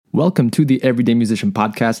Welcome to the Everyday Musician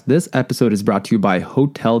Podcast. This episode is brought to you by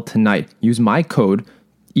Hotel Tonight. Use my code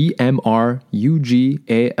EMRUGALA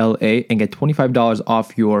and get $25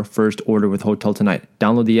 off your first order with Hotel Tonight.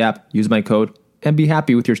 Download the app, use my code, and be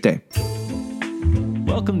happy with your stay.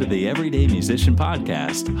 Welcome to the Everyday Musician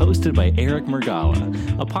Podcast, hosted by Eric Murgala,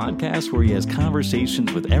 a podcast where he has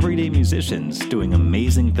conversations with everyday musicians doing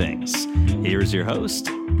amazing things. Here's your host,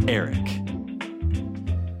 Eric.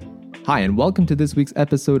 Hi, and welcome to this week's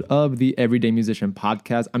episode of the Everyday Musician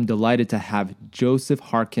Podcast. I'm delighted to have Joseph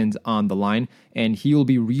Harkins on the line, and he will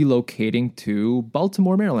be relocating to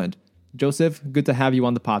Baltimore, Maryland. Joseph, good to have you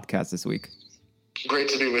on the podcast this week. Great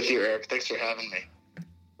to be with you, Eric. Thanks for having me.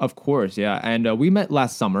 Of course, yeah. And we met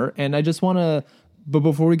last summer, and I just want to, but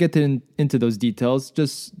before we get into those details,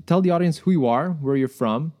 just tell the audience who you are, where you're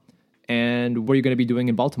from, and what you're going to be doing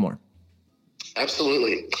in Baltimore.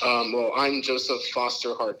 Absolutely. Well, I'm Joseph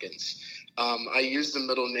Foster Harkins. I use the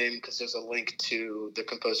middle name because there's a link to the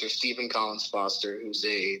composer Stephen Collins Foster, who's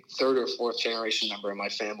a third or fourth generation member of my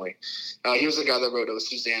family. He was the guy that wrote "Oh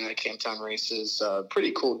Susanna," "Camptown Races."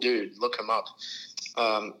 Pretty cool dude. Look him up.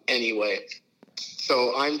 Anyway,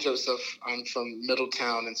 so I'm Joseph. I'm from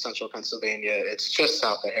Middletown in central Pennsylvania. It's just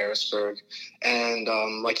south of Harrisburg. And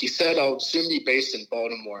like you said, I'll soon be based in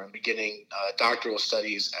Baltimore and beginning doctoral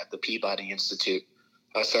studies at the Peabody Institute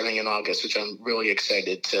starting in August, which I'm really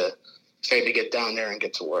excited to get down there and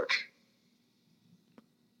get to work.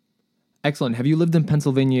 Excellent. Have you lived in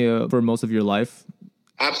Pennsylvania for most of your life?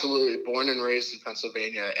 Absolutely. Born and raised in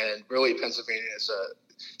Pennsylvania. And really, Pennsylvania is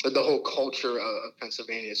the whole culture of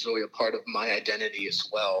Pennsylvania is really a part of my identity as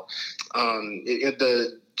well.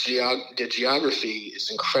 The geography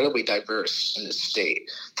is incredibly diverse in this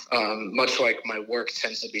state. Much like my work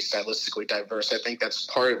tends to be stylistically diverse, I think that's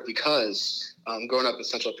part of because growing up in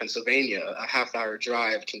central Pennsylvania, a half-hour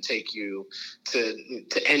drive can take you to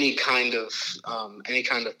any kind of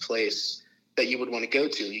place that you would want to go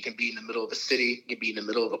to. You can be in the middle of a city, you can be in the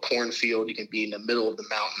middle of a cornfield, you can be in the middle of the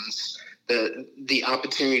mountains. The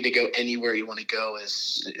opportunity to go anywhere you want to go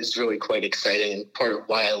is really quite exciting and part of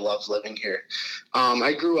why I love living here.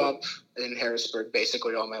 I grew up in Harrisburg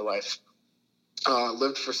basically all my life.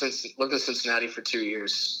 Lived in Cincinnati for 2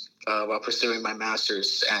 years while pursuing my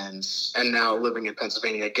master's, and now living in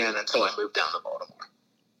Pennsylvania again until I moved down to Baltimore.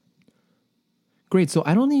 Great. So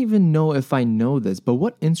I don't even know if I know this, but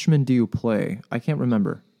what instrument do you play? I can't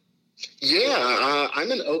remember. Yeah, I'm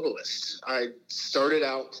an oboist. I started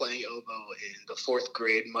out playing oboe in the fourth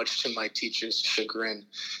grade, much to my teacher's chagrin.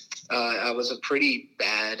 I was a pretty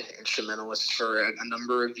bad instrumentalist for a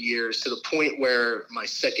number of years, to the point where my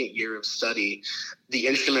second year of study, the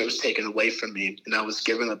instrument was taken away from me, and I was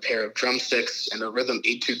given a pair of drumsticks and a rhythm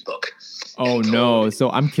etude book. Oh, no. So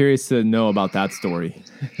I'm curious to know about that story.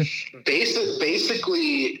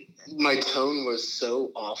 Basically, my tone was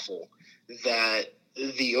so awful that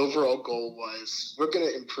the overall goal was, we're going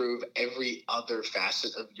to improve every other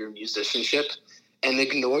facet of your musicianship and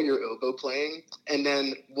ignore your oboe playing, and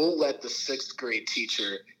then we'll let the sixth grade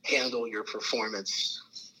teacher handle your performance.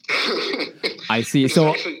 I see.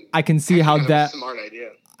 So I can see how that smart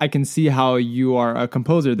idea. I can see how you are a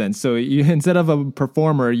composer then. So you, instead of a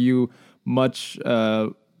performer, you would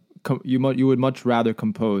much rather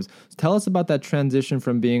compose. Tell us about that transition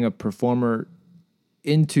from being a performer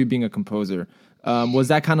into being a composer. Was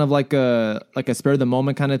that kind of like a spur of the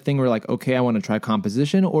moment kind of thing where like, okay, I want to try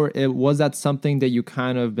composition, or was that something that you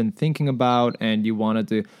kind of been thinking about and you wanted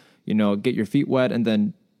to, get your feet wet and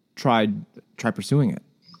then try pursuing it?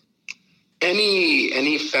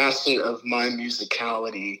 Any facet of my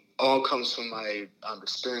musicality all comes from my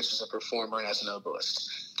experience as a performer and as an oboist.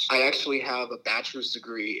 I actually have a bachelor's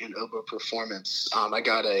degree in oboe performance. I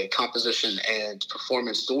got a composition and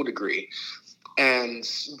performance dual degree, and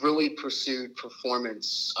really pursued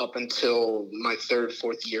performance up until my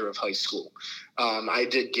fourth year of high school. I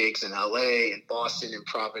did gigs in LA, in Boston, in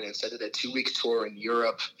Providence. I did a 2-week tour in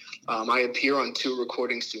Europe. I appear on 2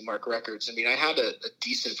 recordings through Mark Records. I mean, I had a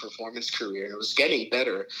decent performance career, and it was getting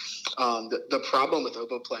better. The problem with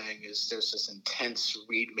oboe playing is there's this intense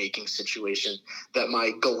reed-making situation that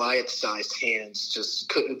my Goliath-sized hands just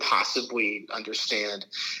couldn't possibly understand.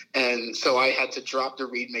 And so I had to drop the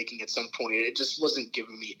reed-making at some point. It just wasn't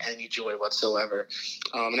giving me any joy whatsoever.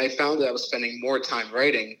 And I found that I was spending more time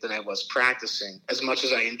writing than I was practicing. As much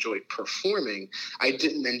as I enjoyed performing, I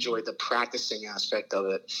didn't enjoy the practicing aspect of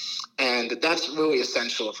it. And that's really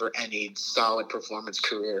essential for any solid performance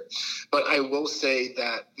career. But I will say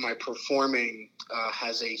that my performing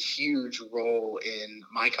has a huge role in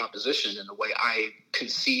my composition and the way I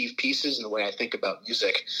conceive pieces and the way I think about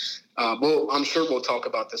music. Well, I'm sure we'll talk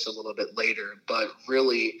about this a little bit later, but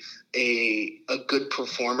really a good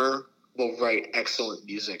performer will write excellent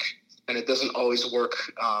music, and it doesn't always work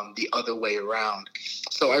the other way around.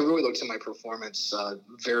 So I really look to my performance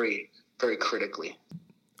very, very critically.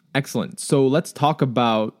 Excellent. So let's talk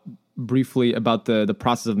briefly about the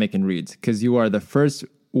process of making reeds, because you are the first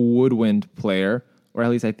woodwind player, or at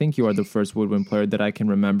least I think you are the first woodwind player that I can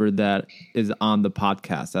remember that is on the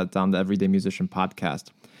podcast, that's on the Everyday Musician podcast.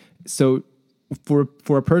 So for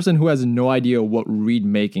a person who has no idea what reed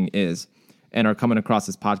making is and are coming across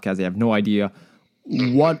this podcast, they have no idea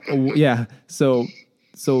what, yeah. So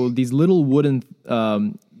these little wooden,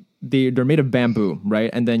 they're made of bamboo, right?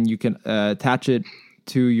 And then you can attach it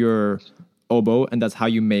to your oboe, and that's how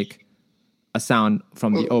you make a sound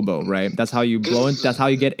from the oboe, right? That's how you blow it. That's how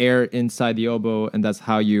you get air inside the oboe, and that's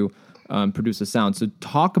how you produce a sound. So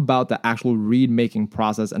talk about the actual reed making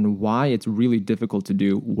process and why it's really difficult to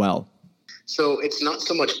do well. So it's not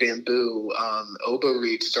so much bamboo. Oboe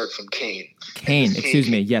reeds start from cane. Cane, excuse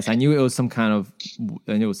me. Yes, I knew it was some kind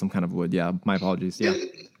of wood. Yeah, my apologies. Yeah.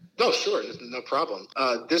 No, sure, no problem.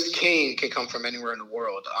 This cane can come from anywhere in the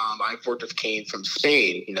world. I've worked with cane from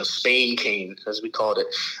Spain, Spain cane, as we called it.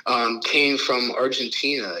 Cane from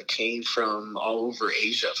Argentina, cane from all over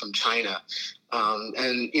Asia, from China.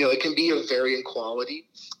 And it can be of varying quality.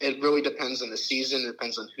 It really depends on the season. It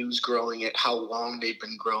depends on who's growing it, how long they've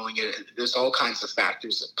been growing it. There's all kinds of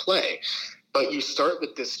factors at play. But you start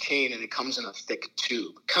with this cane, and it comes in a thick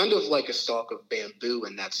tube, kind of like a stalk of bamboo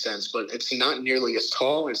in that sense, but it's not nearly as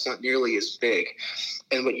tall, and it's not nearly as big.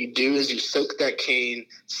 And what you do is you soak that cane,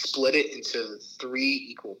 split it into 3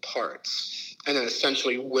 equal parts, and then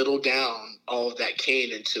essentially whittle down all of that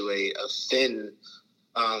cane into a thin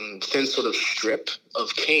sort of strip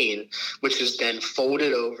of cane, which is then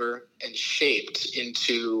folded over and shaped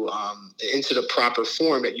into the proper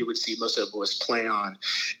form that you would see most oboists play on.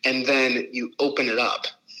 And then you open it up.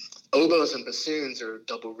 Oboes and bassoons are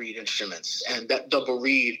double reed instruments, and that double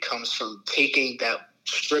reed comes from taking that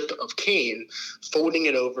strip of cane, folding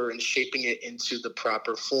it over and shaping it into the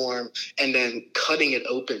proper form, and then cutting it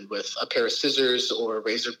open with a pair of scissors or a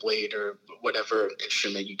razor blade or whatever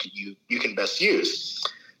instrument you can best use.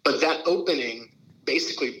 But that opening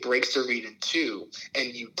basically breaks the reed in two, and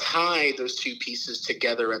you tie those two pieces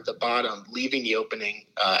together at the bottom, leaving the opening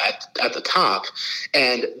at the top,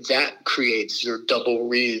 and that creates your double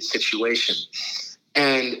reed situation.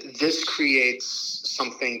 And this creates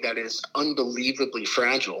something that is unbelievably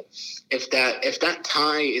fragile. If that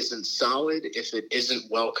tie isn't solid, if it isn't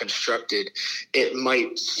well constructed, it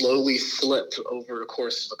might slowly slip over the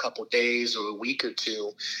course of a couple of days or a week or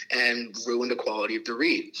two and ruin the quality of the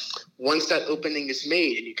reed. Once that opening is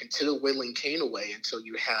made, and you continue whittling cane away until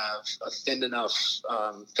you have a thin enough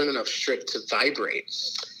strip to vibrate,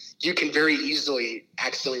 you can very easily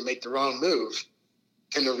accidentally make the wrong move,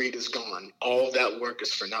 and the reed is gone. All of that work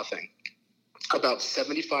is for nothing. About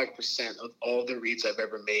 75% of all the reeds I've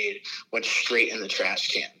ever made went straight in the trash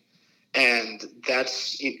can. And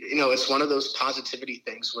that's, it's one of those positivity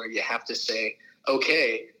things where you have to say,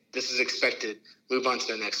 okay, this is expected, move on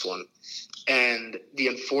to the next one. And the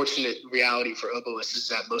unfortunate reality for oboists is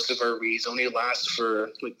that most of our reeds only last for,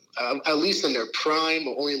 at least in their prime,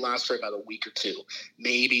 will only last for about a week or two,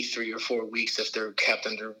 maybe 3 or 4 weeks if they're kept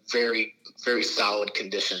under very, very solid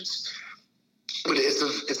conditions. But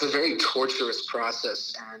it's a very torturous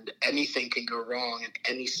process, and anything can go wrong at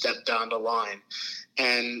any step down the line.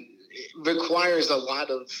 And it requires a lot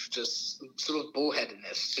of just sort of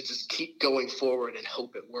bullheadedness to just keep going forward and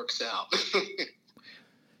hope it works out.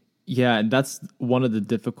 Yeah, that's one of the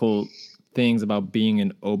difficult things about being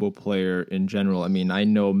an oboe player in general. I mean, I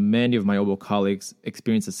know many of my oboe colleagues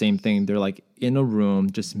experience the same thing. They're like in a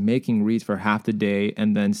room just making reeds for half the day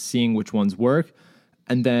and then seeing which ones work.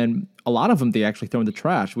 And then a lot of them they actually throw in the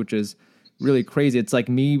trash, which is really crazy. It's like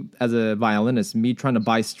me as a violinist, me trying to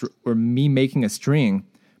buy or me making a string,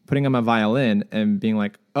 putting on my violin and being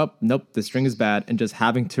like, oh, nope, the string is bad, and just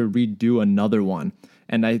having to redo another one.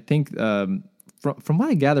 And I think from what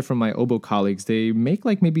I gather from my oboe colleagues, they make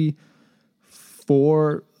like maybe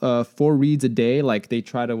four reeds a day. Like they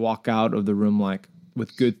try to walk out of the room like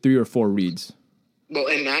with good 3 or 4 reeds. Well,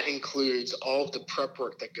 and that includes all of the prep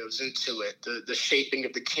work that goes into it, the shaping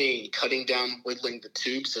of the cane, cutting down, whittling the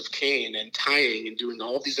tubes of cane, and tying and doing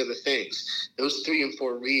all these other things. Those 3 and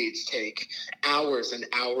 4 reeds take hours and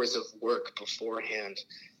hours of work beforehand.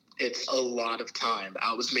 It's a lot of time.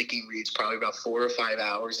 I was making reeds probably about 4 or 5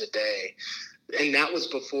 hours a day, and that was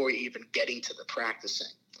before even getting to the practicing.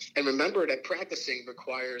 And remember that practicing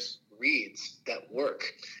requires reads that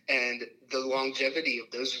work. And the longevity of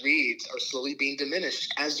those reads are slowly being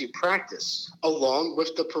diminished as you practice, along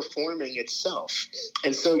with the performing itself.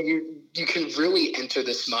 And so you can really enter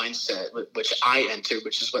this mindset, which I entered,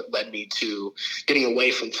 which is what led me to getting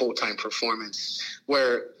away from full-time performance,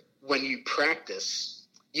 where when you practice,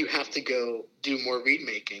 you have to go do more read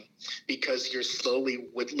making because you're slowly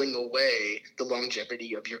whittling away the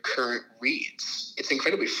longevity of your current reads. It's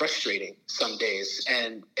incredibly frustrating some days,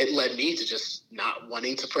 and it led me to just not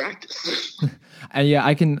wanting to practice. And yeah,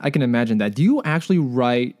 I can imagine that. Do you actually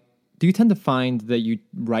write? Do you tend to find that you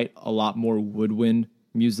write a lot more woodwind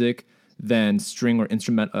music than string or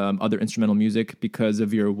other instrumental music because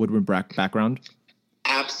of your woodwind background?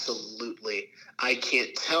 Absolutely. I can't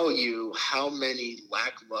tell you how many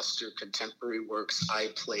lackluster contemporary works I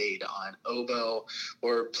played on oboe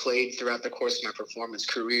or played throughout the course of my performance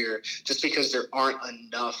career just because there aren't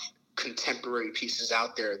enough contemporary pieces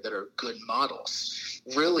out there that are good models.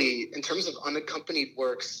 Really, in terms of unaccompanied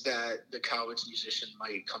works that the college musician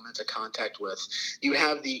might come into contact with, you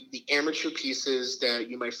have the amateur pieces that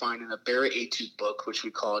you might find in a Barrett Etude book, which we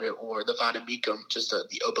called it, or the Vademecum, which is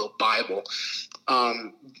the oboe Bible.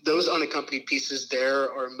 Those unaccompanied pieces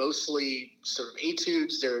there are mostly sort of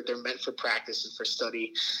etudes. They're meant for practice and for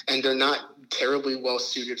study, and they're not terribly well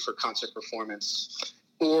suited for concert performance.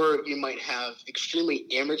 Or you might have extremely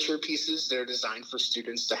amateur pieces that are designed for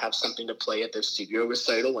students to have something to play at their studio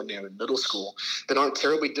recital when they're in middle school that aren't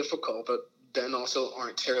terribly difficult, but then also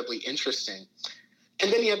aren't terribly interesting.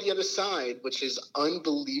 And then you have the other side, which is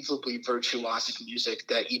unbelievably virtuosic music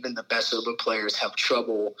that even the best oboe players have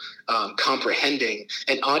trouble comprehending,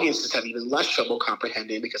 and audiences have even less trouble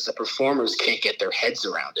comprehending because the performers can't get their heads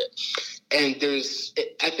around it. And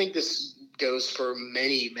I think this goes for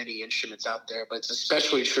many, many instruments out there, but it's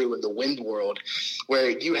especially true in the wind world, where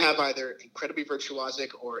you have either incredibly virtuosic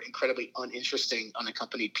or incredibly uninteresting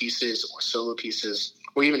unaccompanied pieces or solo pieces,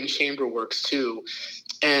 or even chamber works too.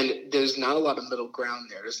 And there's not a lot of middle ground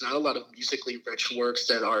there. There's not a lot of musically rich works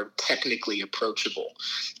that are technically approachable.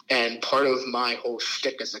 And part of my whole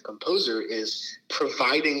shtick as a composer is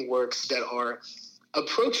providing works that are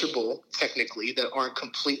approachable technically, that aren't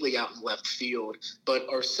completely out in left field, but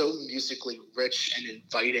are so musically rich and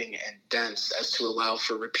inviting and dense as to allow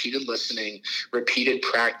for repeated listening, repeated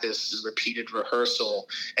practice, repeated rehearsal,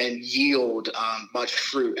 and yield much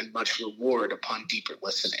fruit and much reward upon deeper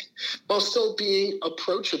listening, while still being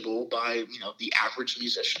approachable by the average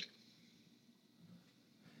musician.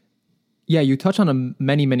 Yeah, you touch on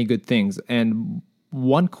many, many good things. And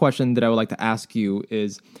one question that I would like to ask you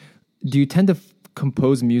is, do you tend to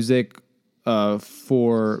compose music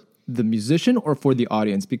for the musician or for the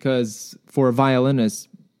audience? Because for a violinist,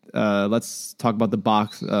 let's talk about the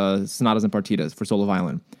Bach sonatas and partitas for solo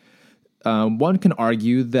violin. One can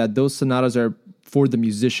argue that those sonatas are for the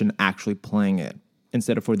musician actually playing it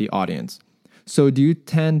instead of for the audience. So do you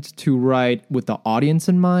tend to write with the audience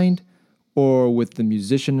in mind or with the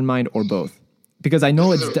musician in mind, or both? Because I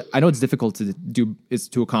know it's difficult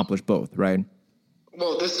to accomplish both, right?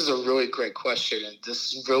 Well, this is a really great question, and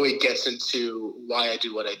this really gets into why I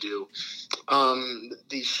do what I do.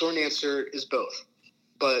 The short answer is both,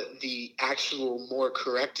 but the actual more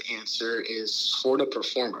correct answer is for the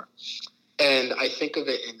performer. And I think of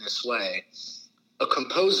it in this way. A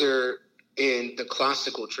composer in the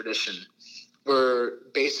classical tradition, we're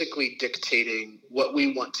basically dictating what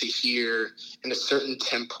we want to hear in a certain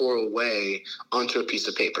temporal way onto a piece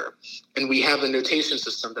of paper. And we have a notation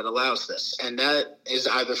system that allows this. And that is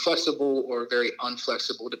either flexible or very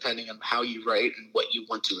unflexible, depending on how you write and what you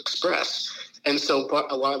want to express. And so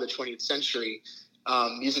a lot of the 20th century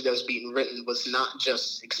music that was being written was not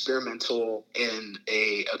just experimental in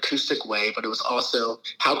a acoustic way, but it was also,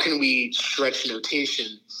 how can we stretch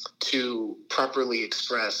notation to properly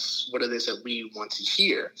express what it is that we want to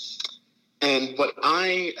hear? And what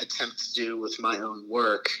I attempt to do with my own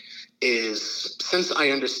work is, since I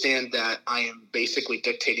understand that I am basically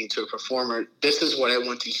dictating to a performer, this is what I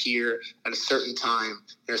want to hear at a certain time,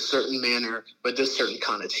 in a certain manner, with this certain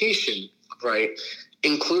connotation, right?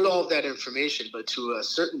 Include all of that information, but to a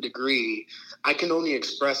certain degree, I can only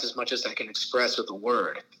express as much as I can express with a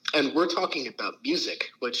word. And we're talking about music,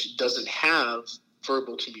 which doesn't have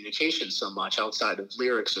verbal communication so much outside of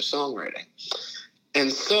lyrics or songwriting.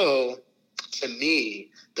 And so, to me,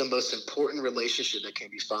 the most important relationship that can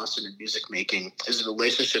be fostered in music making is the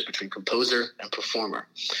relationship between composer and performer,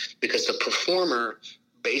 because the performer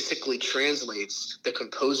basically translates the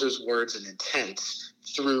composer's words and intent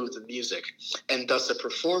through the music, and thus the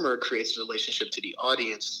performer creates a relationship to the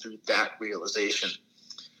audience through that realization.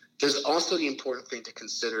 there's also the important thing to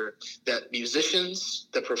consider that musicians,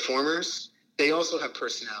 the performers, they also have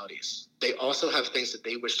personalities. They also have things that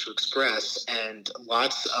they wish to express and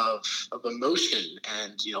lots of emotion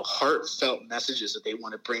and, heartfelt messages that they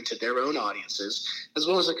want to bring to their own audiences, as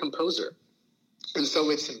well as a composer. And so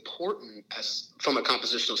it's important, from a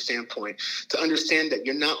compositional standpoint, to understand that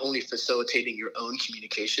you're not only facilitating your own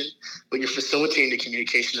communication, but you're facilitating the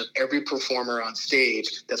communication of every performer on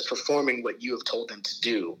stage that's performing what you have told them to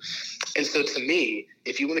do. And so to me,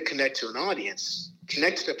 if you want to connect to an audience,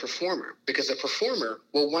 connect to the performer, because the performer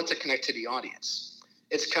will want to connect to the audience.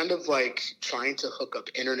 It's kind of like trying to hook up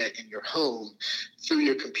internet in your home through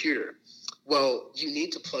your computer. Well, you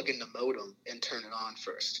need to plug in the modem and turn it on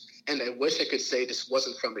first. And I wish I could say this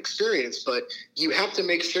wasn't from experience, but you have to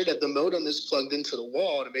make sure that the modem is plugged into the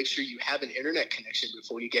wall to make sure you have an internet connection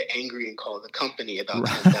before you get angry and call the company about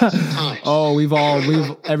 10,000 times. Oh,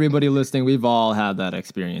 everybody listening, we've all had that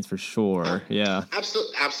experience for sure. Yeah.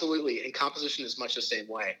 Absolutely. And composition is much the same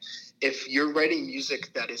way. If you're writing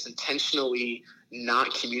music that is intentionally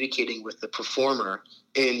not communicating with the performer,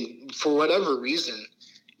 and for whatever reason,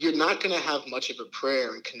 you're not going to have much of a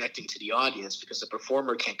prayer in connecting to the audience because the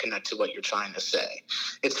performer can't connect to what you're trying to say.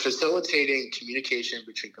 It's facilitating communication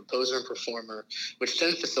between composer and performer, which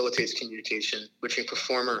then facilitates communication between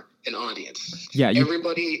performer and audience. Yeah,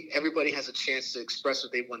 everybody has a chance to express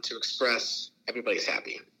what they want to express. Everybody's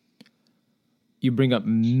happy. You bring up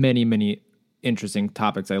many, many interesting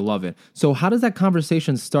topics. I love it. So how does that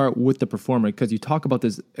conversation start with the performer? Because you talk about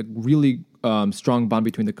this really strong bond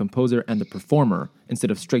between the composer and the performer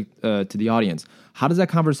instead of straight to the audience. How does that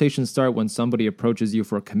conversation start when somebody approaches you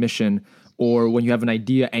for a commission, or when you have an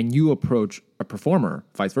idea and you approach a performer,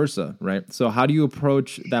 vice versa, right? So how do you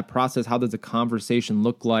approach that process? How does the conversation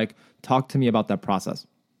look like? Talk to me about that process.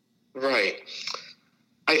 Right.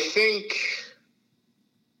 I think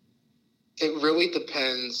it really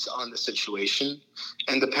depends on the situation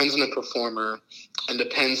and depends on the performer and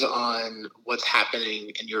depends on what's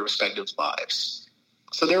happening in your respective lives.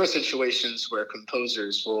 So there are situations where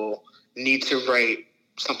composers will need to write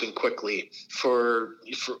something quickly for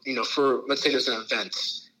let's say there's an event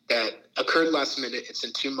that occurred last minute. It's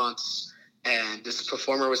in 2 months and this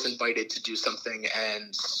performer was invited to do something.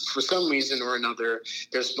 And for some reason or another,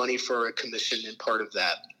 there's money for a commission in part of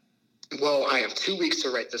that. Well, I have 2 weeks to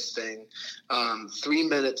write this thing, 3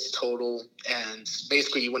 minutes total, and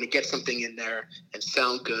basically you want to get something in there and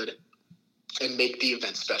sound good and make the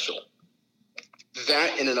event special.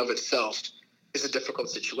 That in and of itself is a difficult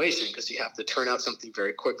situation because you have to turn out something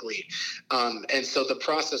very quickly. And so the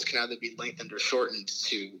process can either be lengthened or shortened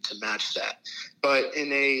to match that. But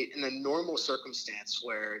in a normal circumstance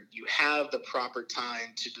where you have the proper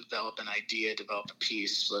time to develop an idea, develop a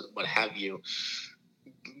piece, what have you,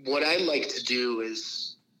 what I like to do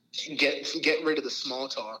is get rid of the small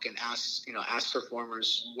talk and ask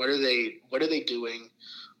performers, what are they doing?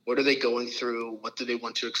 What are they going through? What do they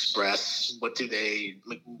want to express?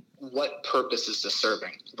 What purpose is this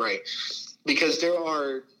serving? Right. Because there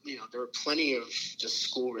are plenty of just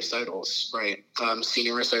school recitals, right?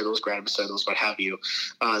 Senior recitals, grad recitals, what have you.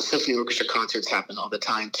 Symphony orchestra concerts happen all the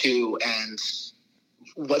time too. And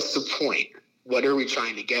what's the point? What are we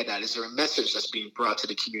trying to get at? Is there a message that's being brought to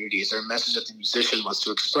the community? Is there a message that the musician wants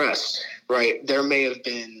to express? Right? There may have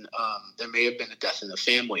been a death in the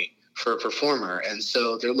family for a performer, and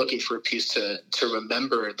so they're looking for a piece to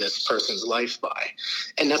remember this person's life by.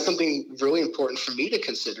 And that's something really important for me to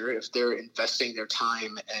consider if they're investing their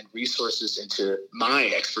time and resources into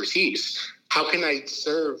my expertise. How can I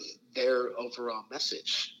serve their overall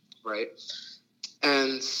message? Right?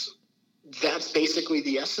 And that's basically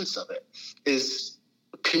the essence of it, is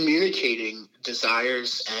communicating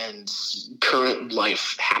desires and current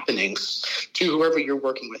life happenings to whoever you're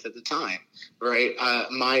working with at the time, right?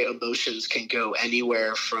 My emotions can go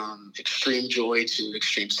anywhere from extreme joy to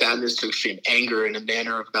extreme sadness to extreme anger in a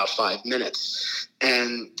matter of about 5 minutes.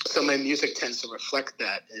 And so my music tends to reflect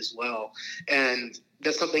that as well. And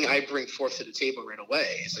that's something I bring forth to the table right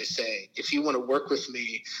away. As I say, if you want to work with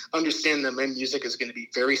me, understand that my music is going to be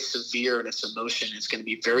very severe in its emotion. It's going to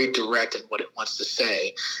be very direct in what it wants to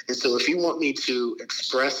say. And so if you want me to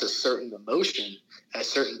express a certain emotion at a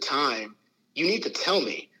certain time, you need to tell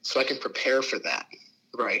me so I can prepare for that,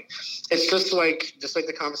 right? It's just like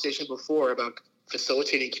the conversation before about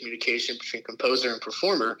facilitating communication between composer and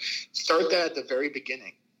performer. Start that at the very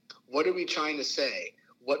beginning. What are we trying to say?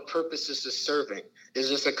 What purpose is this serving? Is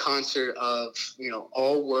this a concert of,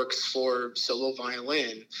 all works for solo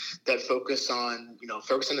violin that focus on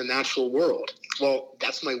the natural world? Well,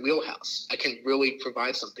 that's my wheelhouse. I can really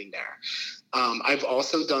provide something there. I've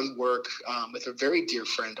also done work with a very dear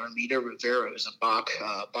friend, Armida Rivera, who's a Bach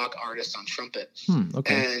artist on trumpet.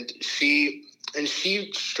 Okay. And she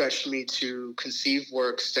stretched me to conceive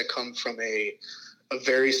works that come from a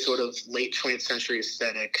very sort of late 20th century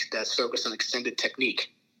aesthetic that's focused on extended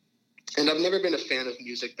technique. And I've never been a fan of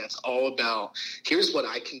music that's all about, here's what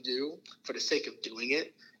I can do for the sake of doing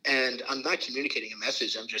it. And I'm not communicating a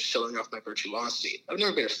message. I'm just showing off my virtuosity. I've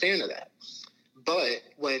never been a fan of that. But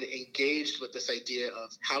when engaged with this idea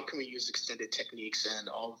of how can we use extended techniques and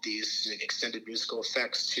all of these extended musical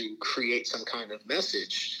effects to create some kind of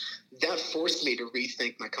message, that forced me to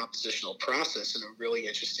rethink my compositional process in a really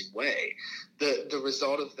interesting way. The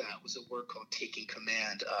result of that was a work called Taking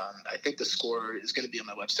Command. I think the score is going to be on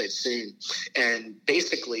my website soon. And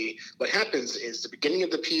basically what happens is the beginning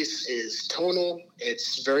of the piece is tonal.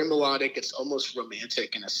 It's very melodic. It's almost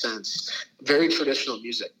romantic in a sense, very traditional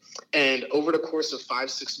music. And over the course of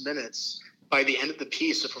 5-6 minutes, by the end of the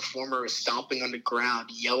piece, the performer is stomping on the ground,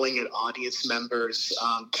 yelling at audience members,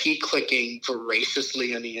 key clicking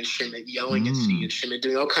voraciously on the instrument, yelling into the instrument,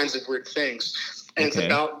 doing all kinds of weird things. And it's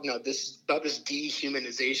about this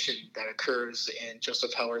dehumanization that occurs in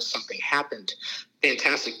Joseph Heller's Something Happened.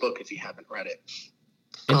 Fantastic book if you haven't read it.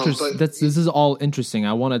 This is all interesting.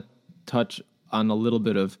 I want to touch on a little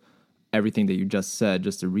bit of everything that you just said,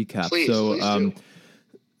 just to recap. Please do.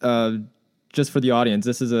 Just for the audience,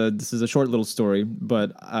 this is a short little story,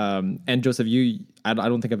 but and Joseph, I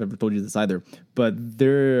don't think I've ever told you this either, but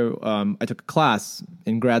I took a class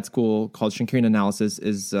in grad school called Schenkerian Analysis,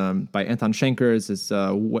 is by Anton Schenker. It's this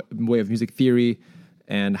way of music theory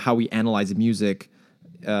and how we analyze music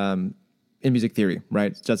in music theory,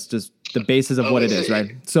 right? Just the basis of what it is,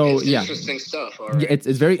 right? So it's interesting stuff. All right. It's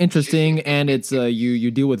very interesting, and it's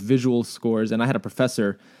you deal with visual scores. And I had a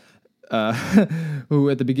professor who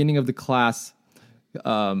at the beginning of the class,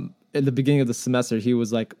 at the beginning of the semester, he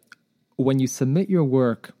was like, when you submit your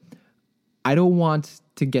work, I don't want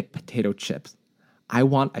to get potato chips. I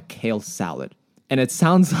want a kale salad. And it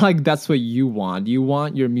sounds like that's what you want. You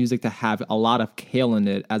want your music to have a lot of kale in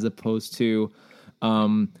it as opposed to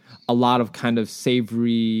a lot of kind of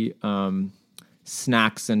savory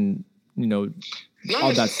snacks and,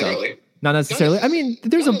 all that stuff. Not necessarily. I mean,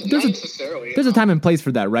 there's a time and place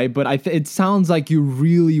for that, right? But it sounds like you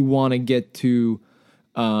really want to get to,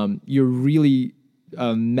 you're really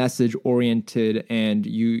message oriented, and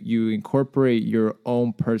you incorporate your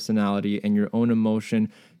own personality and your own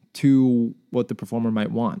emotion to what the performer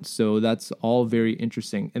might want. So that's all very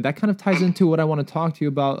interesting, and that kind of ties into what I want to talk to you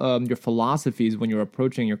about, your philosophies when you're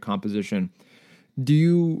approaching your composition. Do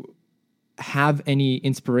you have any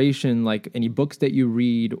inspiration, like any books that you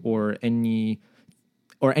read or anything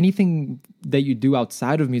that you do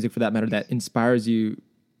outside of music for that matter that inspires you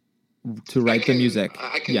to write the music?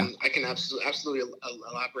 I can absolutely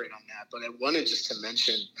elaborate on that, but I wanted just to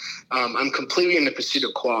mention I'm completely in the pursuit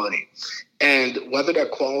of quality. And whether that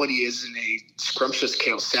quality is in a scrumptious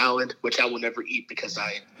kale salad, which I will never eat because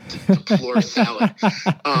I deplore salad.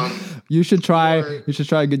 You should try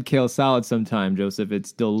a good kale salad sometime, Joseph.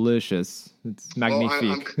 It's delicious. It's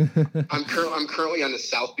magnifique. Well, I'm currently on the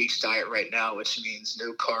South Beach diet right now, which means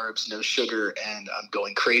no carbs, no sugar, and I'm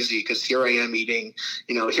going crazy because here I am eating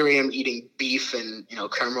beef and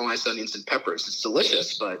caramelized onions and peppers. It's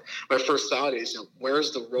delicious, but my first thought is,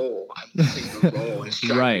 where's the roll? I'm missing the roll. It's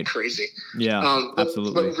driving me crazy. Yeah,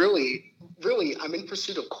 absolutely. But really, I'm in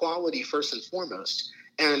pursuit of quality first and foremost.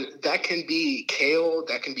 And that can be kale,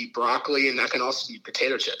 that can be broccoli, and that can also be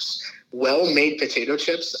potato chips. Well-made potato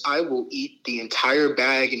chips, I will eat the entire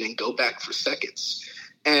bag and then go back for seconds.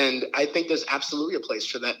 And I think there's absolutely a place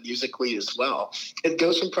for that musically as well. It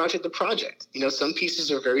goes from project to project. Some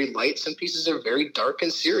pieces are very light, some pieces are very dark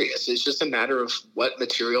and serious. It's just a matter of what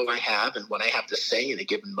material I have and what I have to say in a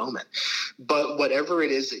given moment. But whatever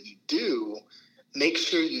it is that you do, make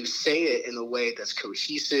sure you say it in a way that's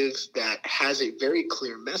cohesive, that has a very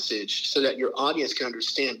clear message so that your audience can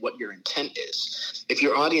understand what your intent is. If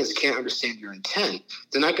your audience can't understand your intent,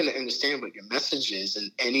 they're not going to understand what your message is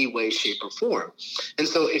in any way, shape, or form. And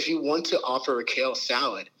so if you want to offer a kale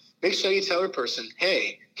salad, make sure you tell a person,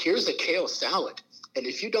 hey, here's a kale salad. And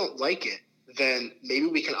if you don't like it, then maybe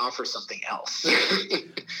we can offer something else.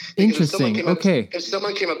 Interesting. If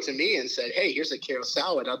someone came up to me and said, hey, here's a kale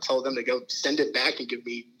salad, I'll tell them to go send it back and give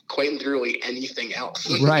me quite literally anything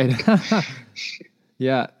else. Right.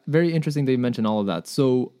 Yeah. Very interesting that you mentioned all of that.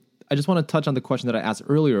 So I just want to touch on the question that I asked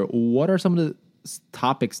earlier. What are some of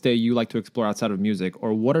topics that you like to explore outside of music,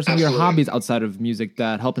 or what are some of Absolutely. your hobbies outside of music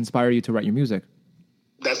that help inspire you to write your music?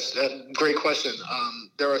 That's a great question.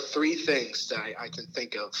 There are three things that I can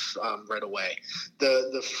think of right away.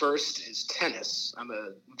 The first is tennis. I'm a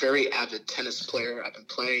very avid tennis player. I've been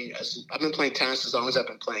playing tennis as long as I've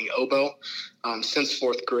been playing oboe since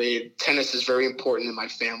fourth grade. Tennis is very important in my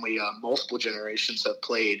family. Multiple generations have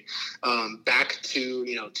played. Back to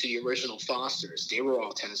the original Fosters, they were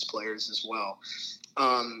all tennis players as well.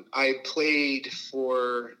 I played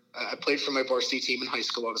for my varsity team in high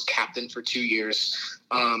school. I was captain for 2 years.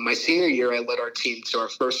 My senior year, I led our team to our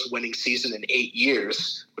first winning season in 8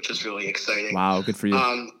 years, which was really exciting. Wow, good for you.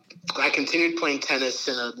 I continued playing tennis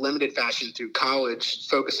in a limited fashion through college,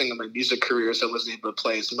 focusing on my music career, so I wasn't able to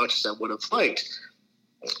play as much as I would have liked.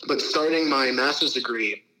 But starting my master's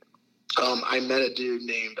degree, I met a dude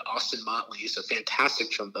named Austin Motley. He's a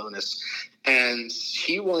fantastic trombonist, and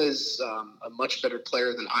he was a much better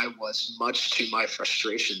player than I was, much to my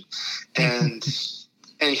frustration.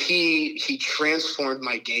 And he transformed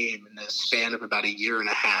my game in the span of about a year and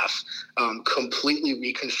a half, completely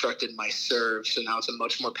reconstructed my serve, so now it's a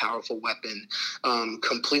much more powerful weapon,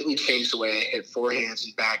 completely changed the way I hit forehands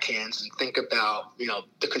and backhands and think about,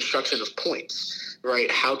 the construction of points.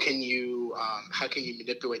 Right? How can you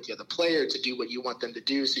manipulate the other player to do what you want them to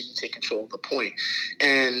do so you can take control of the point?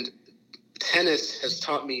 And tennis has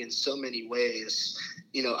taught me in so many ways,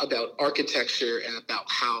 about architecture and about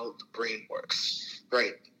how the brain works.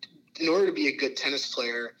 Right? In order to be a good tennis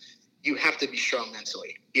player, you have to be strong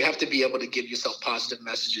mentally. You have to be able to give yourself positive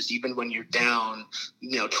messages even when you're down,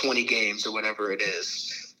 20 games or whatever it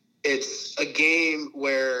is. It's a game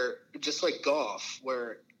where, just like golf,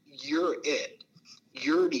 where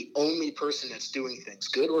you're the only person that's doing things,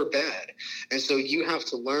 good or bad. And so you have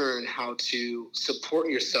to learn how to support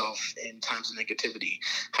yourself in times of negativity,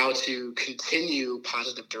 how to continue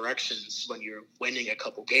positive directions when you're winning a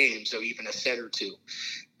couple games or even a set or two.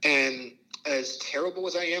 And as terrible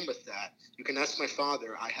as I am with that, you can ask my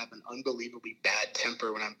father. I have an unbelievably bad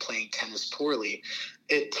temper when I'm playing tennis poorly.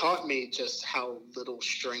 It taught me just how little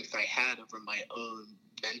strength I had over my own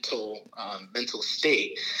mental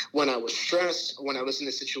state. When I was stressed, when I was in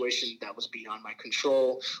a situation that was beyond my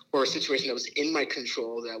control, or a situation that was in my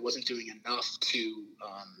control that I wasn't doing enough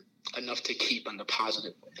to keep in a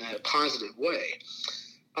positive way.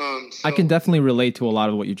 I can definitely relate to a lot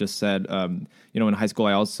of what you just said. In high school,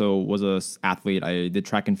 I also was an athlete. I did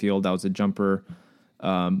track and field. I was a jumper,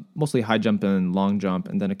 mostly high jump and long jump,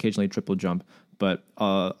 and then occasionally triple jump. But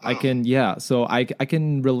I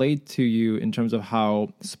can relate to you in terms of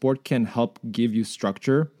how sport can help give you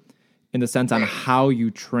structure in the sense on how you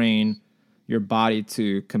train your body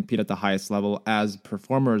to compete at the highest level, as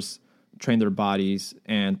performers train their bodies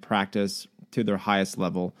and practice to their highest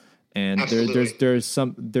level. And there's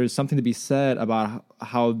something to be said about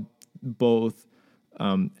how both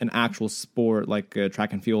an actual sport like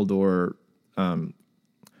track and field or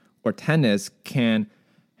tennis can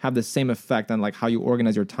have the same effect on like how you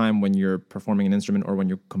organize your time when you're performing an instrument or when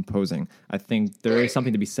you're composing. I think there is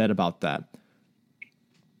something to be said about that.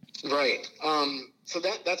 Right. So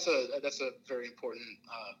that's a very important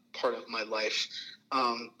part of my life.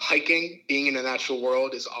 Hiking, being in the natural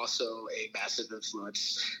world, is also a massive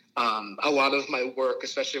influence. A lot of my work,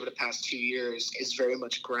 especially over the past 2 years, is very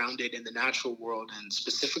much grounded in the natural world and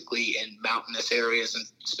specifically in mountainous areas and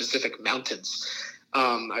specific mountains.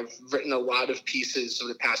 I've written a lot of pieces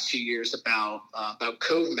over the past 2 years about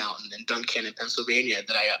Cove Mountain in Duncannon, Pennsylvania,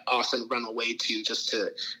 that I often run away to just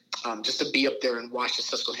to be up there and watch the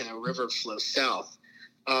Susquehanna River flow south.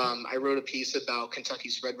 I wrote a piece about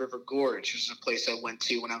Kentucky's Red River Gorge, which is a place I went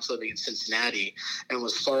to when I was living in Cincinnati and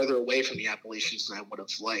was farther away from the Appalachians than I would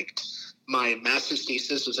have liked. My master's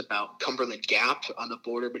thesis was about Cumberland Gap on the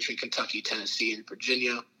border between Kentucky, Tennessee, and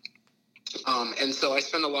Virginia. And so I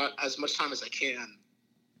spend as much time as I can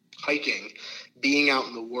hiking, being out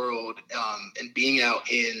in the world, and being out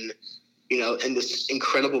in this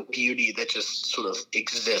incredible beauty that just sort of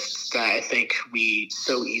exists that I think we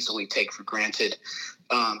so easily take for granted.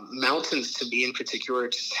 Mountains, to me in particular,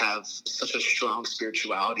 just have such a strong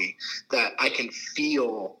spirituality that I can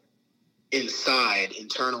feel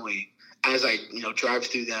internally, as I, drive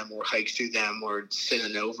through them or hike through them or sit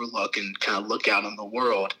in an overlook and kind of look out on the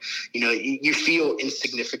world. You feel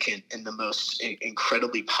insignificant in the most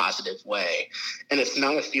incredibly positive way. And it's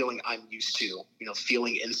not a feeling I'm used to,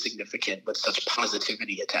 feeling insignificant with such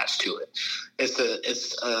positivity attached to it.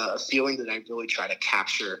 It's a feeling that I really try to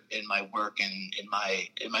capture in my work and in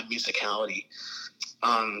my musicality.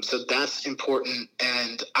 So that's important.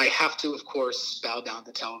 And I have to, of course, bow down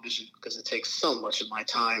to television because it takes so much of my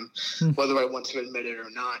time, whether I want to admit it or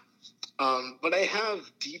not. But I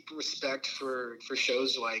have deep respect for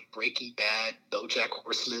shows like Breaking Bad, BoJack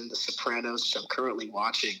Horseman, The Sopranos, which I'm currently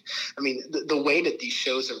watching. I mean, the way that these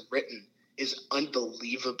shows are written is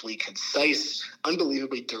unbelievably concise,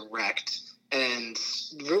 unbelievably direct. And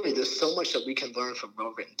really, there's so much that we can learn from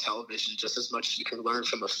well-written television, just as much as we can learn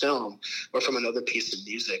from a film or from another piece of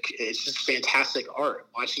music. It's just fantastic art.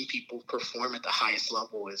 Watching people perform at the highest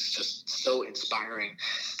level is just so inspiring.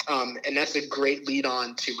 And that's a great lead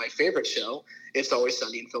on to my favorite show, It's Always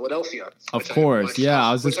Sunny in Philadelphia. Of course, yeah.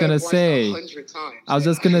 I was just gonna say.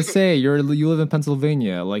 You live in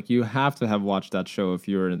Pennsylvania. Like, you have to have watched that show if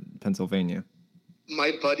you're in Pennsylvania.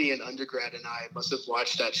 My buddy in undergrad and I must have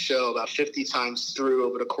watched that show about 50 times through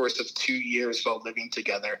over the course of 2 years while living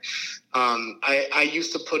together. I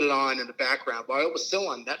used to put it on in the background while it was still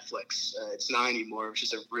on Netflix. It's not anymore, which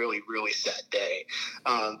is a really, really sad day.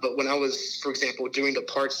 But when I was, for example, doing the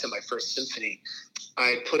parts to my first symphony,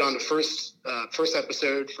 I put on the first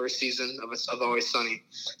episode, first season of Always Sunny,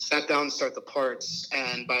 sat down and started the parts,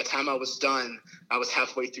 and by the time I was done, I was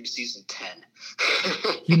halfway through season 10.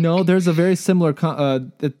 There's a very similar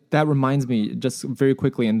that reminds me, just very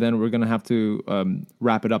quickly, and then we're gonna have to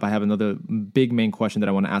wrap it up. I have another big main question that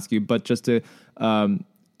I want to ask you, but just to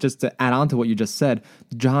add on to what you just said,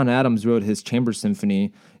 John Adams wrote his Chamber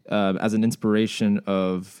Symphony as an inspiration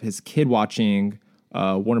of his kid watching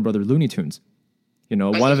Warner Brothers Looney Tunes.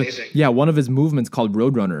 One of his movements called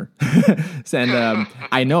Roadrunner. And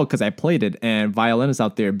I know because I played it, and violinists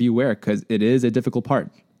out there, beware, because it is a difficult part.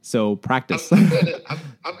 So practice.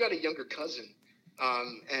 I've got a younger cousin,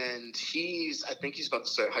 and I think he's about to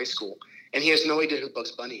start high school, and he has no idea who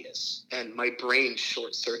Bugs Bunny is. And my brain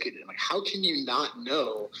short-circuited. I'm like, how can you not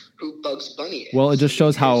know who Bugs Bunny is? Well, it just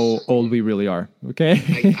shows how old we really are, okay?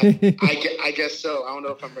 I guess so. I don't know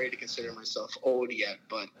if I'm ready to consider myself old yet,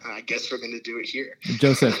 but I guess we're going to do it here.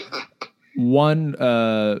 Joseph, one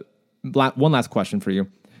last question for you.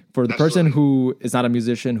 For the person who is not a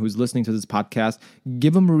musician, who's listening to this podcast,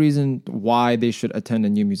 give them a reason why they should attend a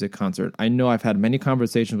new music concert. I know I've had many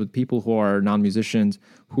conversations with people who are non-musicians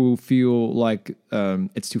who feel like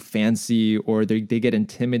it's too fancy, or they get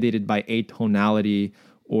intimidated by atonality,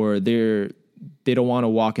 or they don't want to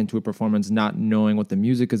walk into a performance not knowing what the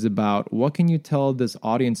music is about. What can you tell this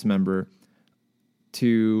audience member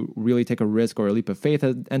to really take a risk or a leap of faith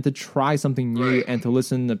and to try something new and to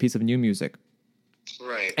listen to a piece of new music?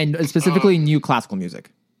 Right. And specifically new classical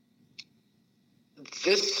music.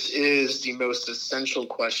 This is the most essential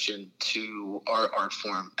question to our art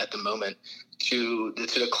form at the moment, to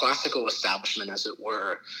the classical establishment, as it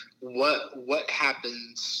were. What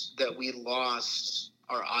happens that we lost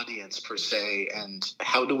our audience, per se, and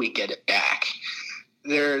how do we get it back?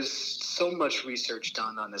 There's so much research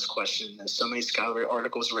done on this question. There's so many scholarly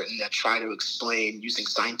articles written that try to explain, using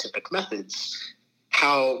scientific methods,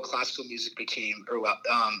 how classical music became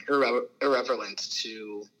irrelevant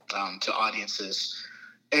to audiences.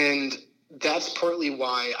 And that's partly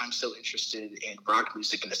why I'm so interested in rock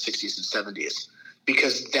music in the 60s and 70s,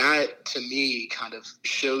 because that, to me, kind of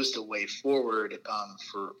shows the way forward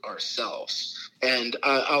for ourselves. And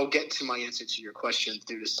I'll get to my answer to your question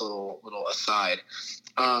through this little aside.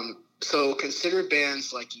 So consider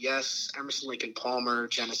bands like Yes, Emerson, Lake and Palmer,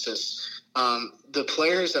 Genesis. The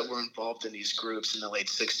players that were involved in these groups in the late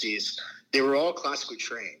 60s, they were all classically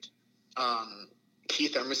trained.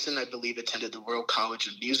 Keith Emerson, I believe, attended the Royal College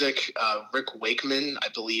of Music. Rick Wakeman, I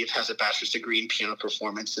believe, has a bachelor's degree in piano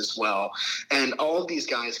performance as well. And all of these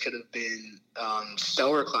guys could have been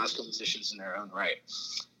stellar classical musicians in their own right.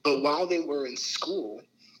 But while they were in school,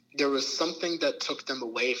 there was something that took them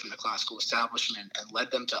away from the classical establishment and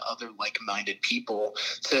led them to other like-minded people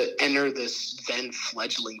to enter this then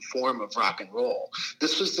fledgling form of rock and roll.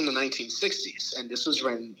 This was in the 1960s, and this was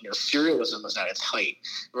when serialism was at its height,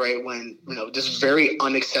 right? When this very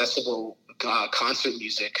inaccessible concert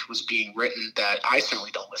music was being written that I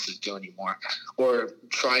certainly don't listen to anymore, or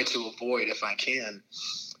try to avoid if I can.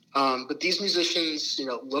 But these musicians,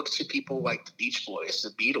 look to people like the Beach Boys, the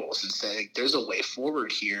Beatles, and say, there's a way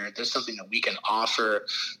forward here. There's something that we can offer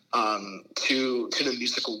to the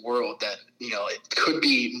musical world that, it could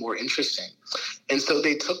be more interesting. And so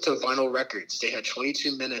they took to vinyl records. They had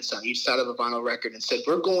 22 minutes on each side of a vinyl record and said,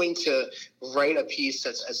 we're going to write a piece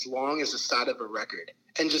that's as long as the side of a record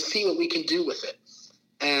and just see what we can do with it.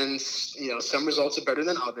 And, some results are better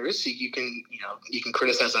than others. So you can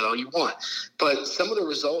criticize that all you want. But some of the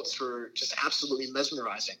results were just absolutely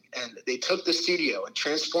mesmerizing. And they took the studio and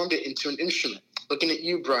transformed it into an instrument. Looking at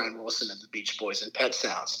you, Brian Wilson and the Beach Boys and Pet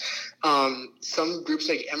Sounds. Some groups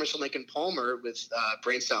like Emerson, Lake and Palmer with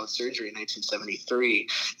brain salad surgery in 1973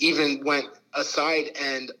 even went aside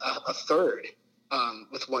and a third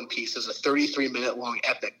with one piece as a 33-minute long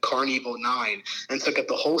epic, Carnival 9, and took up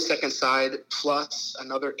the whole second side plus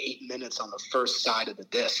another 8 minutes on the first side of the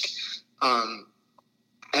disc.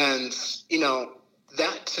 And, you know,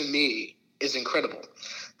 that to me is incredible,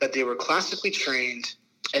 that they were classically trained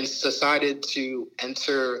and decided to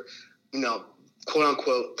enter, you know, quote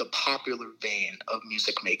unquote, the popular vein of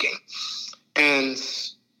music making. And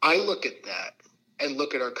I look at that and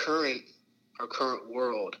look at our current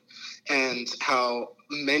world and how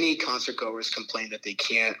many concert goers complain that they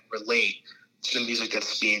can't relate to the music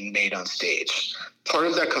that's being made on stage. Part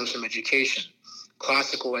of that comes from education.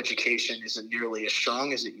 Classical education isn't nearly as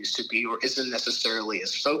strong as it used to be, or isn't necessarily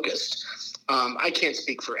as focused. I can't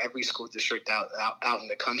speak for every school district out in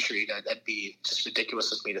the country. That'd be just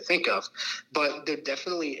ridiculous of me to think of. But there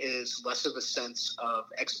definitely is less of a sense of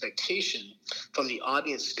expectation from the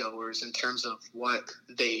audience goers in terms of what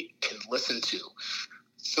they can listen to,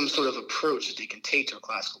 some sort of approach that they can take to a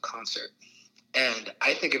classical concert. And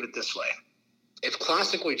I think of it this way. If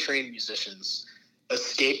classically trained musicians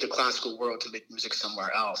escape the classical world to make music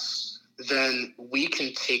somewhere else, then we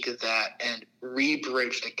can take that and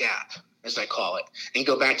re-bridge the gap, as I call it, and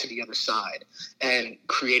go back to the other side and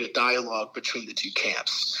create a dialogue between the two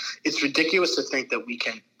camps. It's ridiculous to think that we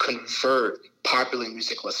can convert popular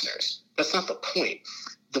music listeners. That's not the point.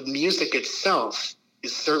 The music itself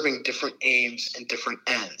is serving different aims and different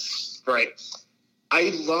ends, right?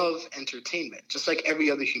 I love entertainment, just like every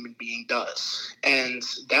other human being does. And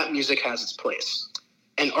that music has its place.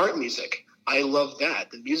 And art music, I love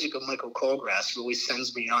that. The music of Michael Colgrass really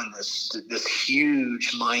sends me on this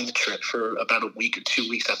huge mind trip for about a week or 2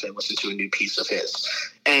 weeks after I listen to a new piece of his.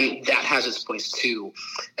 And that has its place too.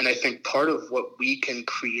 And I think part of what we can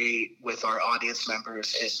create with our audience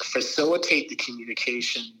members is facilitate the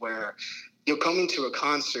communication where you're coming to a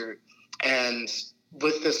concert, and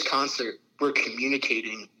with this concert, we're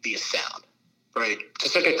communicating via sound. Right.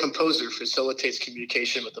 Just like a composer facilitates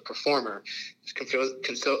communication with the performer,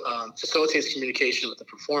 facilitates communication with the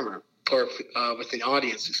performer or with the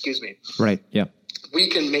audience, excuse me. Right. Yeah. We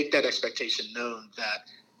can make that expectation known that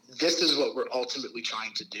this is what we're ultimately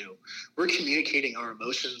trying to do. We're communicating our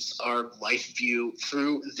emotions, our life view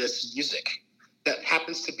through this music that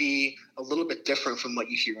happens to be a little bit different from what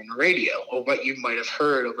you hear on the radio or what you might have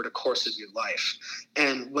heard over the course of your life.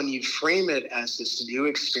 And when you frame it as this new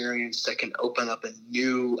experience that can open up a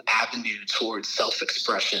new avenue towards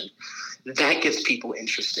self-expression, that gets people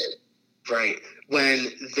interested, right? When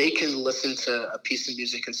they can listen to a piece of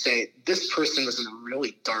music and say, this person was in a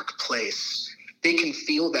really dark place, they can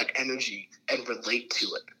feel that energy and relate to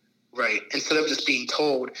it. Right. Instead of just being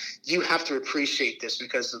told, you have to appreciate this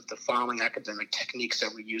because of the following academic techniques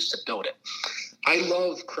that we use to build it. I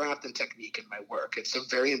love craft and technique in my work. It's a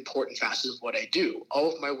very important facet of what I do. All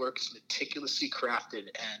of my work is meticulously crafted,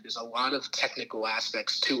 and there's a lot of technical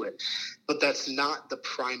aspects to it. But that's not the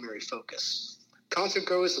primary focus. Concert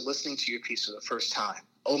goers are listening to your piece for the first time,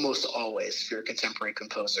 almost always, if you're a contemporary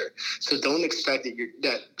composer. So don't expect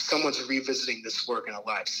that someone's revisiting this work in a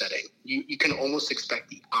live setting. You can almost expect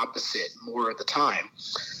the opposite more of the time.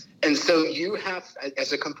 And so you have,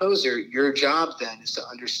 as a composer, your job then is to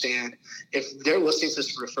understand, if they're listening to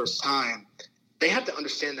this for the first time, they have to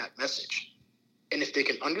understand that message. And if they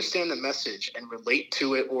can understand the message and relate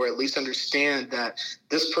to it, or at least understand that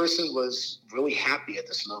this person was really happy at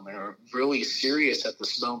this moment or really serious at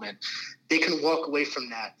this moment, they can walk away from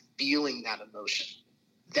that feeling that emotion.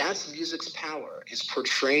 That's music's power, is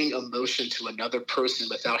portraying emotion to another person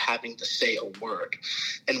without having to say a word.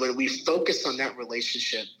 And when we focus on that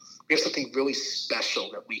relationship, we have something really special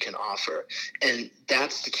that we can offer. And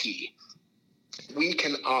that's the key. We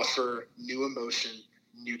can offer new emotion,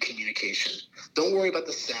 new communication. Don't worry about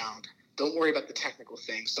the sound. Don't worry about the technical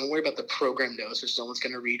things. Don't worry about the program notes, which no one's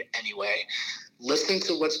going to read anyway. Listen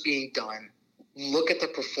to what's being done. Look at the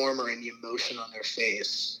performer and the emotion on their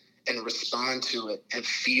face and respond to it and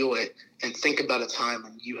feel it and think about a time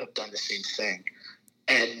when you have done the same thing.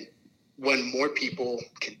 And when more people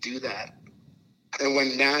can do that, and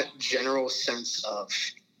when that general sense of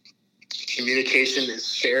communication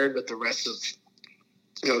is shared with the rest of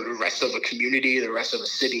the rest of a community, the rest of a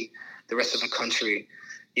city, the rest of a country.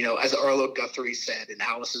 As Arlo Guthrie said in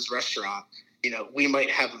Alice's Restaurant, we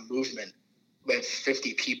might have a movement when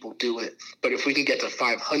 50 people do it, but if we can get to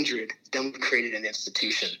 500, then we've created an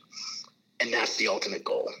institution, and that's the ultimate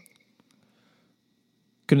goal.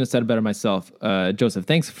 couldn't have said it better myself. Joseph,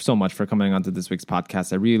 thanks so much for coming on to this week's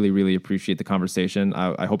podcast. I really, really appreciate the conversation.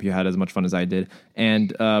 I hope you had as much fun as I did.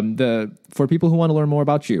 And for people who want to learn more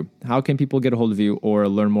about you, how can people get a hold of you or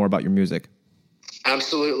learn more about your music?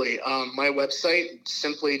 Absolutely. My website,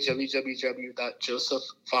 simply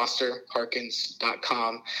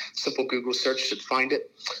www.josephfosterharkins.com. Simple Google search should find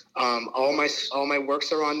it. All my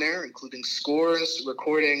works are on there, including scores,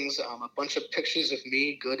 recordings, a bunch of pictures of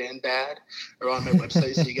me, good and bad, are on my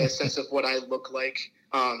website, so you get a sense of what I look like.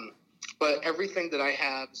 But everything that I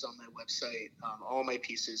have is on my website, all my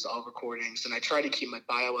pieces, all recordings, and I try to keep my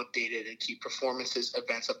bio updated and keep performances,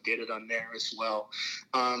 events updated on there as well.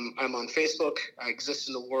 I'm on Facebook. I exist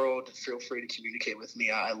in the world. Feel free to communicate with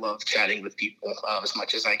me. I love chatting with people as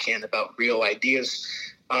much as I can about real ideas.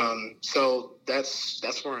 So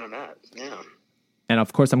that's where I'm at. Yeah. And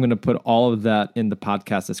of course, I'm going to put all of that in the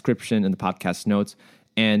podcast description and the podcast notes.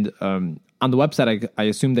 And on the website, I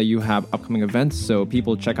assume that you have upcoming events, so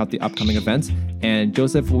people check out the upcoming events. And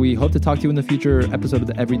Joseph, we hope to talk to you in the future episode of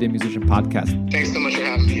the Everyday Musician podcast. Thanks so much for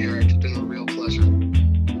having me, Eric. It's been a real pleasure.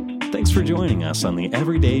 Thanks for joining us on the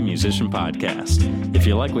Everyday Musician podcast. If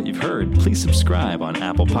you like what you've heard, please subscribe on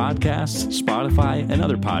Apple Podcasts, Spotify, and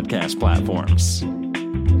other podcast platforms.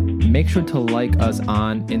 Make sure to like us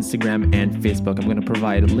on Instagram and Facebook. I'm going to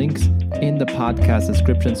provide links in the podcast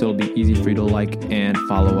description, so it'll be easy for you to like and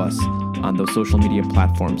follow us on those social media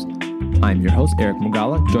platforms. I'm your host, Eric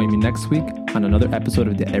Mugala. Join me next week on another episode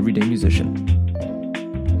of The Everyday Musician.